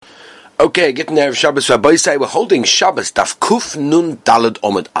Okay, getting there of Shabbos. Rabbi say we're holding Shabbos Daf Kuf Nun Dalad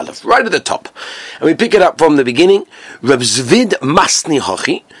Omid Aleph right at the top, and we pick it up from the beginning. Reb Zvid Masni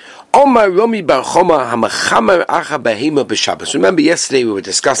Hochi. Remember yesterday we were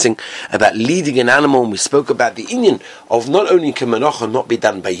discussing about leading an animal, and we spoke about the inyan of not only can manacha not be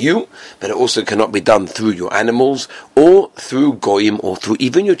done by you, but it also cannot be done through your animals, or through goyim, or through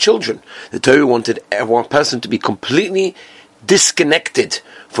even your children. The Torah wanted one person to be completely disconnected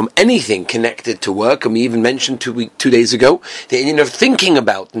from anything connected to work, and we even mentioned 2 days ago the inyan of thinking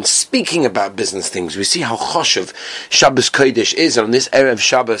about and speaking about business things. We see how choshev Shabbos Kodesh is, and on this Erev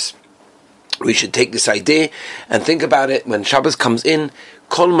Shabbos we should take this idea and think about it. When Shabbos comes in,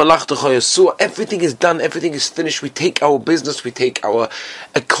 Kol Malachta Chayasua, everything is done, everything is finished. We take our business, we take our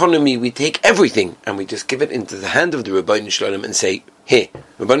economy, we take everything, and we just give it into the hand of the Rabbeinu Shalom and say, here,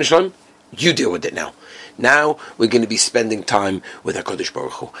 Rabbeinu Shalom, you deal with it now. Now we're going to be spending time with HaKadosh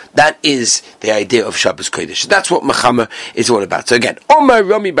Baruch Hu. That is the idea of Shabbos Kodesh. That's what Mechama is all about. So again,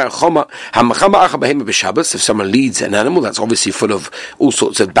 if someone leads an animal that's obviously full of all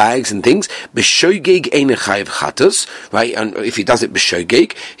sorts of bags and things, right? And if he does it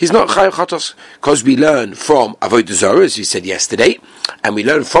b'shogeg, he's not chayav chatos, because we learn from Avodah Zarah, as we said yesterday, and we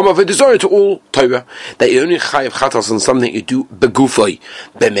learn from Avodah Zarah to all Torah that you only chayav chatos on something you do begufay,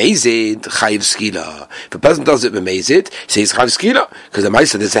 b'meizid chayav skila. If a person does it b'meizid, says chayav skila, because the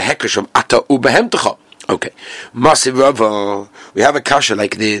Maisa there's a hekesh of ata u'behemtecha. Okay, Masiv Rava, we have a kasha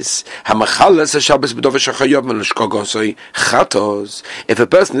like this. If a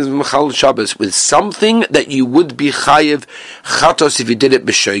person is mechal Shabbos with something that you would be chayev chatos if you did it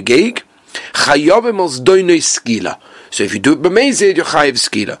b'shogeg, chayavim als doinoi skila. So if you do it b'meizid, you're chayev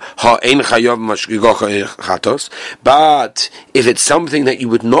skila. Ha ein chayav mashgigocha chatos. But if it's something that you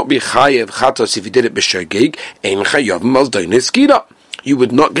would not be chayev chatos if you did it b'shogeg, ein chayavim als doinoi skila. You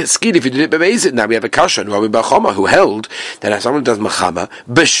would not get skid if you did it b'meizid. Now we have a kasha, Rabbi Bar Chama, who held that if someone does mechama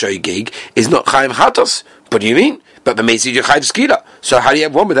b'shogeg is not chayiv chatos. What do you mean? But b'meizid you're chayiv skila. So how do you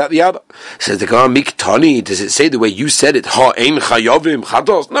have one without the other? Says the Gemara Miktani. Does it say the way you said it? Ha ein chayavim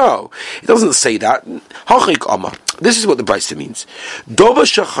chatos? No, it doesn't say that. Hachik Amar. This is what the Brisa means. Dova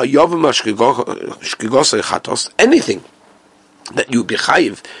shechayavim shkigosay chatos. Anything that you would be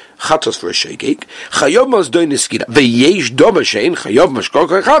chayiv chatos for a shogeg, chayav mas doin eskila. Veyesh dova shein chayav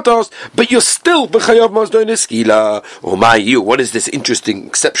mashkokay chatos, but you're still b'chayav mas doin eskila. Oh my, you! What is this interesting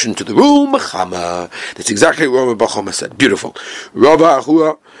exception to the rule? Mechama. That's exactly what Rabbi Chama said. Beautiful. Rabbi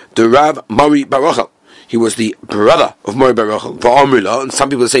Achua, the Rav Mori Baruchel. He was the brother of Mori Baruchel. Va'amrila, and some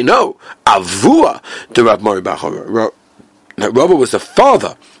people say no. Avua, the Rav Mori Baruchel. Rabbi was the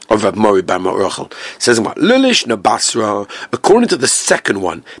father of Rav Mori Bar Rochel. Says about Lilish Nabasra. According to the second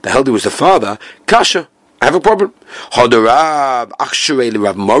one, that held he was the father. Kasha, I have a problem. Hadarab Aksharei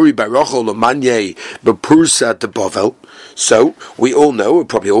Rav Mori Bar Rochel Lamanye Bepursa de Bovel. So we all know, we're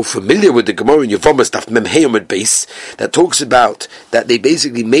probably all familiar with the Gemara in Yevamos Daf Mem Heyamid base that talks about that they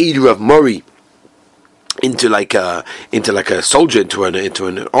basically made Rav Mori into like a soldier, into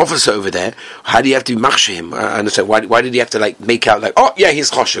an officer over there. How do you have to machshir him? I understand why did he have to like make out like, oh yeah, he's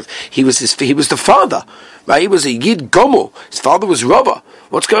choshev. He was the father, right? He was a yid gomo. His father was Rava.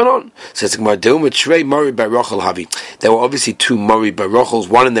 What's going on? Says Gemara Dilma Trei Mori Baruchel Havi. There were obviously two Mori Baruchels.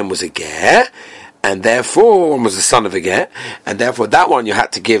 One of them was a ger, and therefore one was the son of a ger, and therefore that one you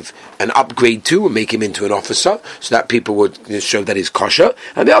had to give an upgrade to and make him into an officer, so that people would show that he's kosher.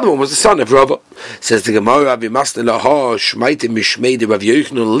 And the other one was the son of Rava. Says the Gemara, Rabbi Masna Laha Shmeite Mishmeide Rav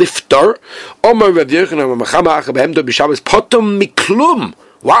Yochanan Liftar Omar Rav Yochanan Machama Achabehemdo B'Shabbos Potom Miklum.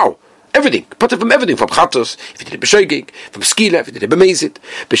 Wow. Everything, put it from everything, from chatos, if you did it b'shogeg, from skila, if you did it b'meizid.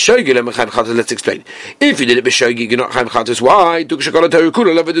 B'shogeg, let's explain. If you did it b'shogeg, you're not chayav chatos. Why?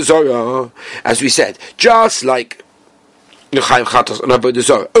 As we said, just like you're chayav chatos on Avodah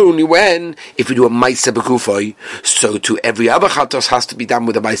Zarah, only when, if you do a ma'aseh b'gufay, so to every other chatos has to be done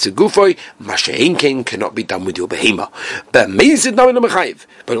with a ma'aseh gufay, masha'inkin cannot be done with your behema. B'meizid, no, no, mechayiv.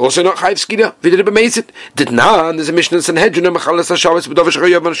 But also not chayiv skila, if you did it b'meizid. Did not, there's a Mishnah in Sanhedrin, mechalas ha-Shabbos b'dov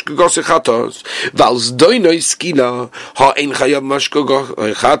ha-chayav mashkugos chatos, v'al zdoinoi skila, ha-ein chayav mashkugos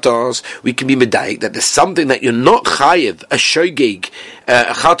chatos. We can be medayik that there's something that you're not chayiv, a shogeg,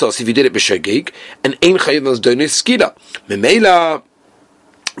 a chatos, if you did it b'shogeg, and ein chayav v'al zdoinoi skila. Memela,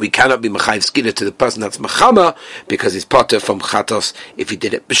 we cannot be mechayiv skila to the person that's mechama, because he's potter from chatos if he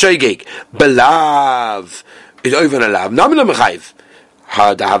did it b'shogeg. Belav is over and a lav. Namina mechayiv. This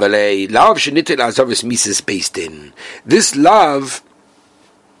love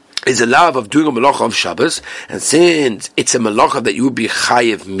is a love of doing a malacha of Shabbos, and since it's a malacha that you would be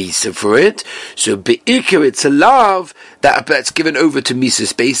chayev misa for it, so be'ikr it's a love that's given over to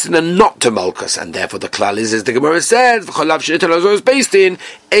misa's basin and not to malchus, and therefore the klal is, as the Gemara says, v'cholav she'etal is based in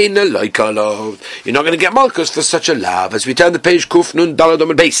eina loikalov. You're not going to get malchus for such a love. As we turn the page, kuf nun daladom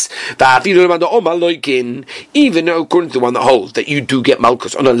and base, even according to the one that holds that you do get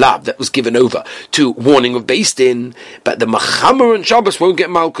malchus on a love that was given over to warning of based in, but the machamer and Shabbos won't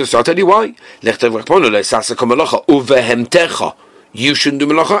get malchus. So I'll tell you why. You shouldn't do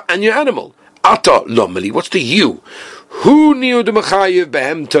melacha and your animal. Ata lomeli. What's the you? Who knew the mechayev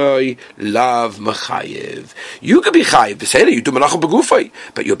behemtoi lav mechayev? You could be chayev b'seder. You do melacha begufay,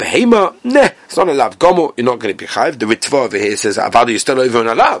 but your behema, it's not a lav gomo. You're not going to be chayev. The ritva over here says avada you're still over on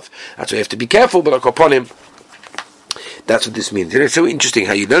a lav. That's why you have to be careful. But upon him. That's what this means. It's so interesting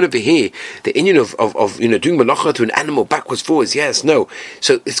how you learn over here the Indian of doing malacha to an animal backwards, forwards, yes, no.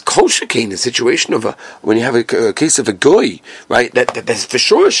 So it's kol shekein, the situation of when you have a case of a goy, right? That there's for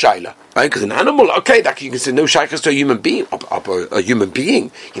sure a shaila, right? Because an animal, okay, that you can say no shaykhs to a human being, a human being.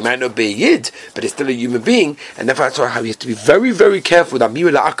 He might not be a yid, but it's still a human being, and therefore that's why we have to be very, very careful with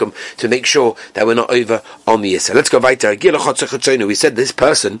amir la'akum to make sure that we're not over on the yisra. Let's go weiter. We said this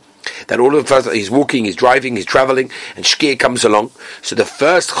person that all of us, he's walking, he's driving, he's traveling, and shkir comes along. So the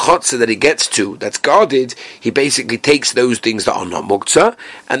first chotzer that he gets to, that's guarded, he basically takes those things that are not muktzah,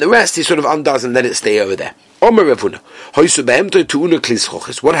 and the rest he sort of undoes and let it stay over there. What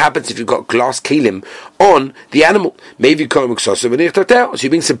happens if you've got glass kelim on the animal? Maybe so you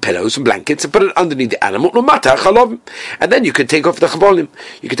bring some pillows and blankets and put it underneath the animal, and then you can take off the chabolim,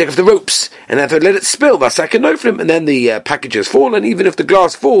 you can take off the ropes, and let it spill, and then the packages fall, and even if the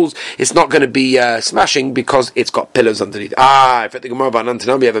glass falls, it's not going to be smashing because it's got pillows underneath. If I think we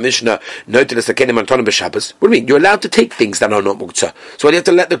have a Mishnah, what do you mean? You're allowed to take things that are not muktzah. So why do you have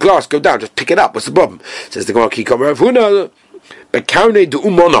to let the glass go down? Just pick it up. What's the problem? Says the Gemara,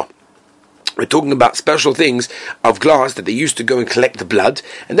 we're talking about special things of glass that they used to go and collect the blood,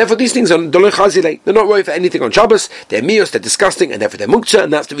 and therefore these things are they're not worth for anything on Shabbos. They're mios, they're disgusting, and therefore they're muktzah,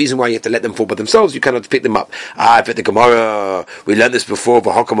 and that's the reason why you have to let them fall by themselves. You cannot pick them up. If at the Gemara, we learned this before.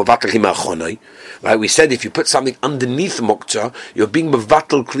 Right? We said if you put something underneath muktzah, you're being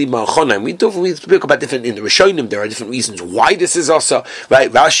mevatel kli ma'achona. And we spoke about different in the Rishonim. There are different reasons why this is also right.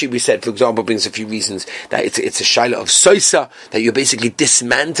 Rashi, we said, for example, brings a few reasons that it's a shaila of soisa, that you're basically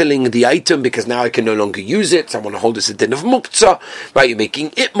dismantling the item because now I can no longer use it. So I want to hold this a din of muktzah, right? You're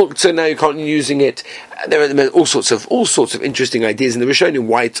making it muktzah, now you can't using it. And there are all sorts of interesting ideas in the Rishonim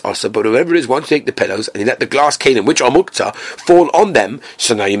why it's asa. But whoever it is, once you take the pillows and you let the glass kalim, which are muktzah, fall on them,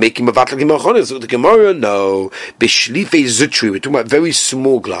 so now you're making mavatl kimachon. So the Gemara, no, bishlife zutri. We're talking about very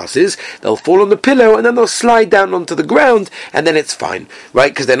small glasses. They'll fall on the pillow and then they'll slide down onto the ground, and then it's fine,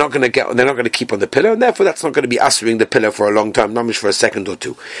 right? Because they're not going to keep on the pillow, and therefore that's not going to be usering the pillow for a long time, not much for a second or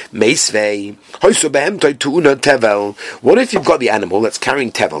two. Meisvei. What if you've got the animal that's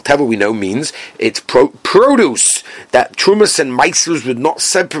carrying tevel? Tevel we know means it's produce that trumas and maisus were not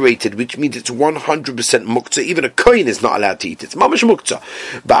separated, which means it's 100% muktzah. Even a kohen is not allowed to eat it. It's mamash muktzah.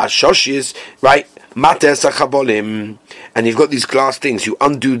 Ba'ashosh is, right, mates achabolim, and you've got these glass things. You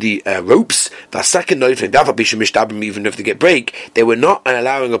undo the ropes. Even if they get break, they were not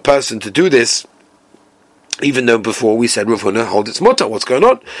allowing a person to do this. Even though before we said Rav Huna hold its mutter. What's going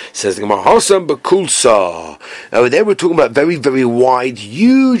on? Says the Gemara, Hasam Bekulsa. Now there we're talking about very, very wide,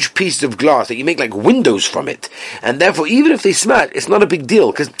 huge pieces of glass that you make like windows from it. And therefore, even if they smash, it's not a big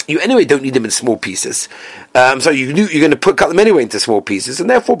deal, because you anyway don't need them in small pieces. So you're going to cut them anyway into small pieces, and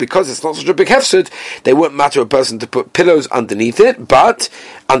therefore, because it's not such a big hefsed, they won't matter a person to put pillows underneath it, but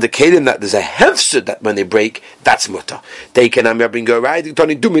under Kalim that there's a hefsed that when they break, that's mutter. They can go right,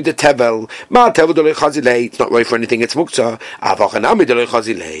 do me the tevel, ma tevel dolei chazilei. It's not right for anything, it's muktzah.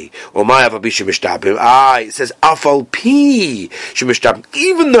 Or my it says afal pi shemishtabim.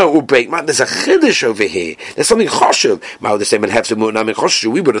 Even though it will break, man, there's a chiddush over here. There's something choshev. The same in hefsed mu'nam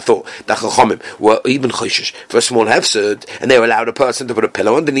choshev. We would have thought that chachamim were even choshesh for a small hefsed, and they allowed a person to put a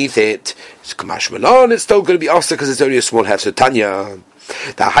pillow underneath it. It's kamash malon. It's still going to be also because it's only a small hefsed. Tanya.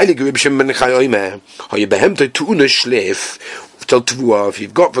 The heilige Reb Shimon ben Chayoime, hoye behemte tu'una shlef. If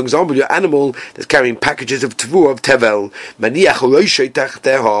you've got, for example, your animal that's carrying packages of tavua of tevel,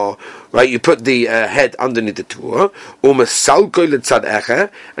 right? You put the head underneath the tavua,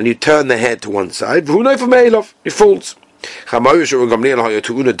 and you turn the head to one side. It falls. I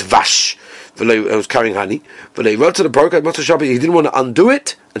was carrying honey. But he wrote to the broker at Motzei Shabbos. He didn't want to undo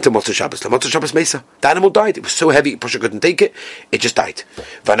it until Motzei Shabbos. Motzei Shabbos Mesa. The animal died. It was so heavy, Pasha couldn't take it. It just died.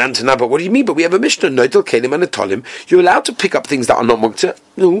 But what do you mean? But we have a Mishnah. Noitel Kelim and Atolim. You're allowed to pick up things that are not muktzah.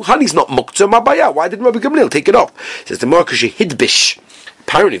 No, honey's not muktzah. Mabaya. Why didn't Rabbi Gamliel take it off? It says the Markashi Hidbish.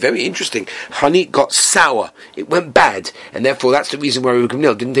 Apparently, very interesting. Honey got sour. It went bad, and therefore that's the reason why Rabbi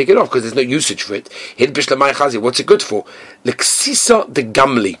Gamliel didn't take it off, because there's no usage for it. Hidbish lamay chazi. What's it good for? Leksisa de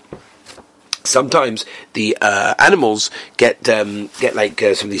gamli. Sometimes the animals get like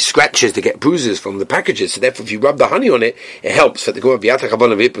some of these scratches, they get bruises from the packages. So therefore, if you rub the honey on it, it helps. Why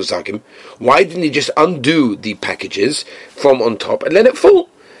didn't he just undo the packages from on top and let it fall?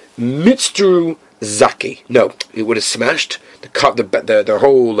 Mitzru zaki. No, it would have smashed the cup. The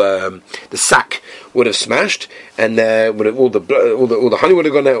whole the sack would have smashed, and all the honey would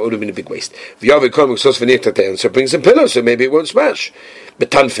have gone out. It would have been a big waste. So bring some pillows, so maybe it won't smash. But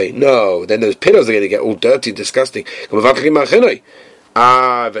tanfe, no. Then those pillows are going to get all dirty, and disgusting. And also, they didn't want to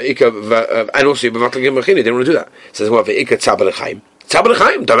do that. It says, "Well, tzabel l'chaim,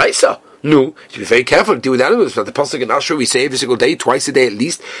 daraisa." No, to be very careful to deal with animals. But the pasuk in Ashur we say every single day, twice a day at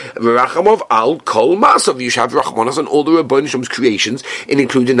least, "V'rachamov al kol masov." You should have rachmanos on all the Rebbeinu Shalom's creations, and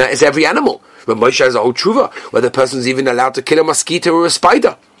including that is every animal. But Moshe has a whole tshuva where the person's even allowed to kill a mosquito or a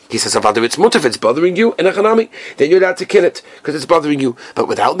spider. He says, if it's mutter, if it's bothering you in a chanami, then you're allowed to kill it, because it's bothering you. But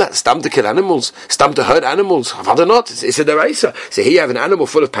without that, stam to kill animals, stam to hurt animals, rather not, it's a deraisa. So here you have an animal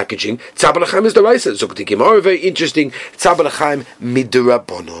full of packaging, tzabel l'chaim is deraisa. So the Gemara, very interesting, tzabel l'chaim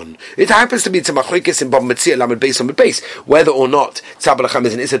midrabanon. It happens to be, it's a machlokes in Bava Metzia, lamed beis, whether or not tzabel l'chaim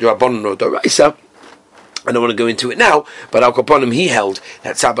is an issa derabanon or deraisa. I don't want to go into it now, but Al Kaponim, he held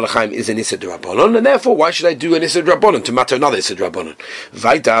that tzabel l'chaim is an issa d'Rabbanon, and therefore, why should I do an issa d'Rabbanon to matter another issa d'Rabbanon?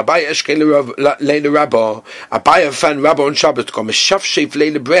 Vaita Abaye eshkei leila Rabba. Abaye fan Rabba on Shabbos to come a shaf sheif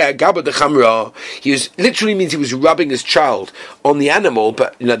leila brea gaba de chamra. He was literally means he was rubbing his child on the animal,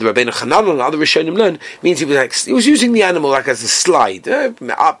 but the Rabbeinu Chanan and other Rishonim learn means he was using the animal like as a slide,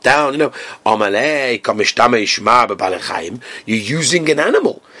 up down. Amalei kameshtame ishma b'balechayim. You're using an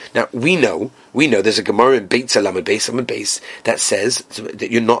animal. Now we know there's a Gemara in Beit Salamad Beis that says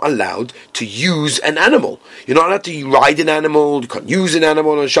that you're not allowed to use an animal. You're not allowed to ride an animal. You can't use an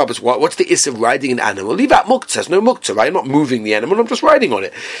animal on Shabbos. What's the issue of riding an animal? Leave out muktzah. There's no muktzah, right? I'm not moving the animal. I'm just riding on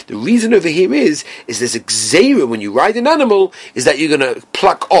it. The reason over here is there's a gzeira when you ride an animal is that you're going to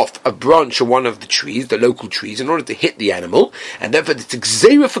pluck off a branch of one of the trees, the local trees, in order to hit the animal, and therefore it's a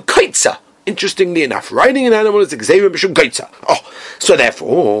gzeira for kaitza. Interestingly enough, riding an animal is a gzeira b'shum kaitza. So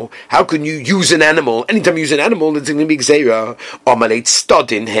therefore, how can you use an animal? Anytime you use an animal, it's going to be gzeira. Omaleit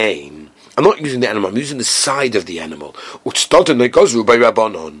stodin hein. I'm not using the animal, I'm using the side of the animal. Utstodin le'gozru by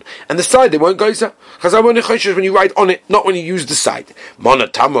rabbanon. And the side, they won't gozer. Chazal won't nechoshes when you ride on it, not when you use the side.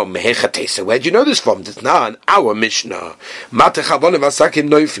 Monatamo mehechatesa. Where do you know this from? It's not our Mishnah. Matechavonim asakim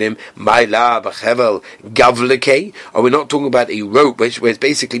noiflim. Maila b'chevel gavleke. Are we not talking about a rope, which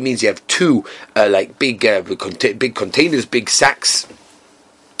basically means you have two, big containers, big sacks,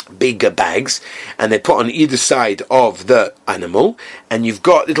 big bags, and they put on either side of the animal, and you've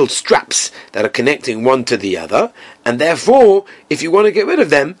got little straps that are connecting one to the other, and therefore, if you want to get rid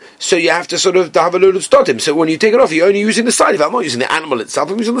of them, so you have to sort of have a load of stodim. So when you take it off, you're only using the side of it. I'm not using the animal itself,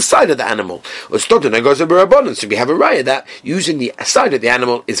 I'm using the side of the animal. Or stodim, that goes over rabbanon. So we have a raya that using the side of the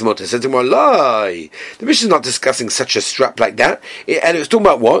animal is mutter. So the Mishnah is not discussing such a strap like that. And it was talking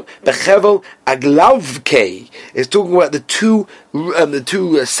about what? Bechevel aglavke. It's talking about the two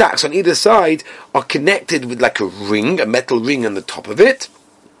sacks on either side are connected with like a ring, a metal ring on the top of it.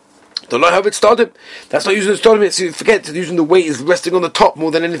 Don't know how it started. That's not using the stodim. It's forget using the weight is resting on the top more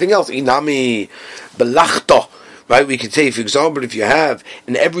than anything else. Inami belachto. Right? We could say, for example, if you have,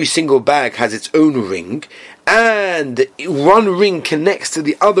 and every single bag has its own ring, and one ring connects to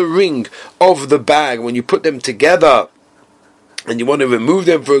the other ring of the bag. When you put them together, and you want to remove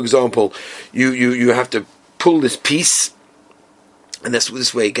them, for example, you have to pull this piece, and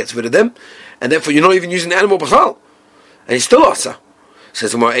this way it gets rid of them, and therefore you're not even using the animal b'chal, and it's still asa.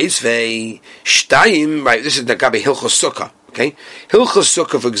 Says more Eisvei Shtayim, right? This is the Gabi Hilchos Sukkah. Okay, Hilchos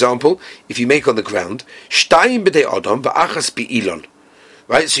Sukkah, for example, if you make on the ground, Shtayim b'dei Adam v'achas b'ilon.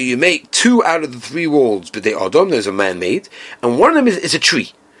 Right, so you make 2 out of the 3 walls b'dei Adam. Those are man-made, and one of them is a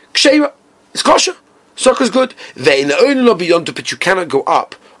tree. Ksheira, it's kosher. Sukkah's good. Ve'in le'oin lo b'yontef, but you cannot go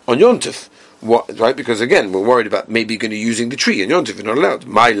up on yontef. What, right? Because again, we're worried about maybe going to using the tree, and Yontif, you're not allowed.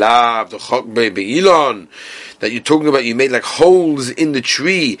 My love, the chok baby Elon, that you're talking about, you made like holes in the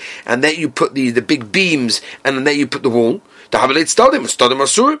tree, and then you put the big beams, and then you put the wall. The havelet stadim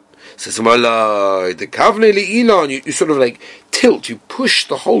asurim. So the kavne le'ilan, you sort of like tilt, you push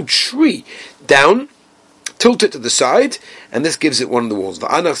the whole tree down, tilt it to the side, and this gives it one of the walls.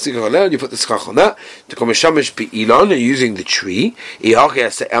 You put the schach on that to come shamish be'ilan, using the tree. Look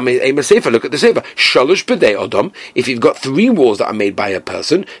at the sefer. Shalosh b'dei odom. If you've got 3 walls that are made by a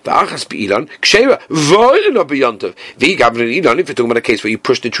person, v'achas be'ilan kshera v'oilin b'yontav. V'gavrin if you're talking about a case where you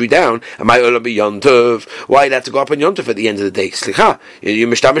push the tree down, am I oilin b'yontav? Why you have to go up on yontav at the end of the day? Slicha, you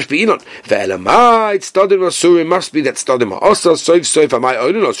mishtamish be'ilan. Ve'elamai stadim asurim must be that stadim also soif am I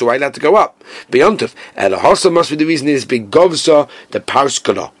oilin, so why you have to go up b'yontav? Elahasa must be the reason is big. The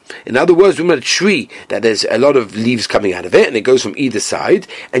parskala. In other words, we made a tree that there's a lot of leaves coming out of it, and it goes from either side,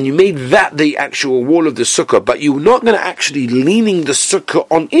 and you made that the actual wall of the sukkah, but you're not going to actually leaning the sukkah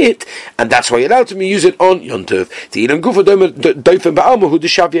on it, and that's why you're allowed to use it on Yontiv.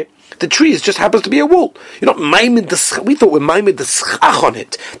 The tree just happens to be a wall. You're not maimid the we thought we're maimid the schach on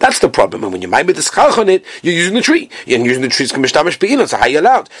it. That's the problem. And when you're maimid the schach on it, you're using the tree. You're using the tree's kamishtamish be'ilan. So how are you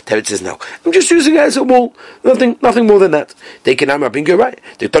allowed? Teretz says no. I'm just using it as a wall. Nothing more than that. They can go right.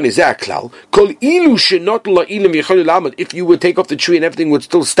 If you would take off the tree and everything would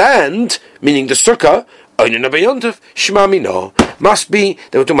still stand, meaning the sukkah, must be,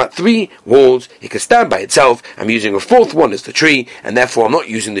 they were talking about 3 walls, it can stand by itself, I'm using a 4th one as the tree, and therefore I'm not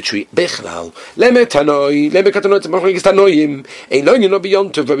using the tree. Bechlal.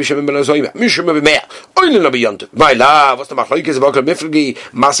 My love, what's the machlokes about miflgi?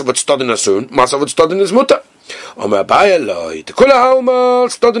 Masavat stodin asun, masavat stodin is mutter. Everyone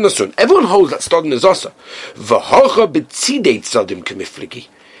holds that stodin is also. V'hocha b'tzidei tzodim kemiflgi.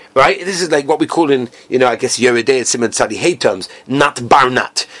 Right? This is like what we call in, I guess Yeridei and Simon Tzadi Hay terms, nat bar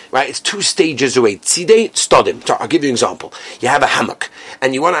nat. Right? It's 2 stages away. Tzidei, stodim. So I'll give you an example. You have a hammock,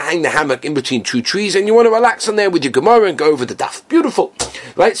 and you want to hang the hammock in between 2 trees, and you want to relax on there with your Gemara and go over the daf. Beautiful.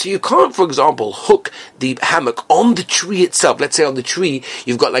 Right? So you can't, for example, hook the hammock on the tree itself. Let's say on the tree,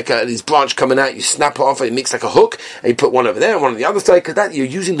 you've got like this branch coming out, you snap it off, and it makes like a hook, and you put one over there and one on the other side, because that you're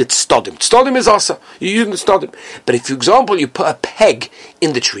using the stodim. Stodim is also, you're using the stodim. But if, for example, you put a peg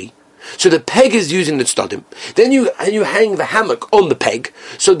in the tree, so the peg is using the stodim. Then you hang the hammock on the peg.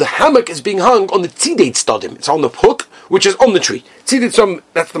 So the hammock is being hung on the tzidei stodim. It's on the hook, which is on the tree. Tzidei stodim,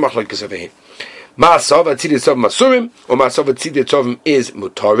 that's the machlokes over here. Ma'asav tzidei tzovim masurim, or ma'asav tzidei tzovim is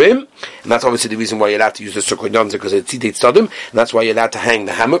mutarim, and that's obviously the reason why you're allowed to use the sukkah yonzer, because it's tzidei tzodim, and that's why you're allowed to hang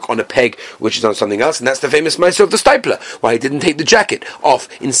the hammock on a peg which is on something else, and that's the famous ma'asav of the stipler, why he didn't take the jacket off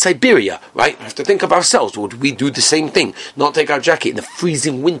in Siberia, right? We have to think of ourselves. Would we do the same thing? Not take our jacket in the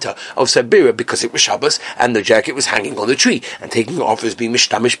freezing winter of Siberia because it was Shabbos and the jacket was hanging on the tree, and taking it off as being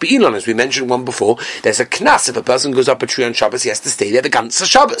mishtamish be'ilan, as we mentioned one before. There's a knas. If a person goes up a tree on Shabbos, he has to stay there the ganze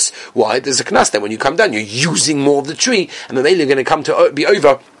Shabbos. Why? There's a knas there. When you come down, you're using more of the tree, and then they're going to come to be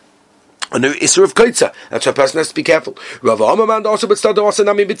over a new issur of koitza. That's why a person has to be careful. Rava Amamand also b'tzadim also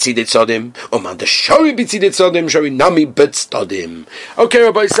nami b'tzidei tzadim. Omanda shori b'tzidei tzadim shori nami b'tzadim. Okay,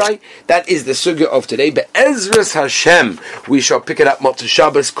 Rabbi Sai, that is the sugya of today. Be'ezras Hashem, we shall pick it up Motzei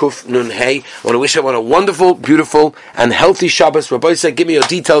Shabbos Kuf Nun Hey. I want to wish everyone a wonderful, beautiful, and healthy Shabbos. Rabbi Sai, give me your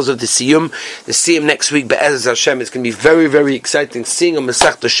details of the siyum. The siyum next week. Be'ezras Hashem, it's going to be very, very exciting. Seeing on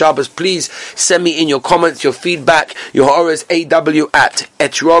Masechta Shabbos. Please send me in your comments, your feedback, your horrors,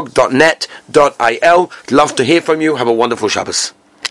 aw@etrog.net.il. Love to hear from you. Have a wonderful Shabbos.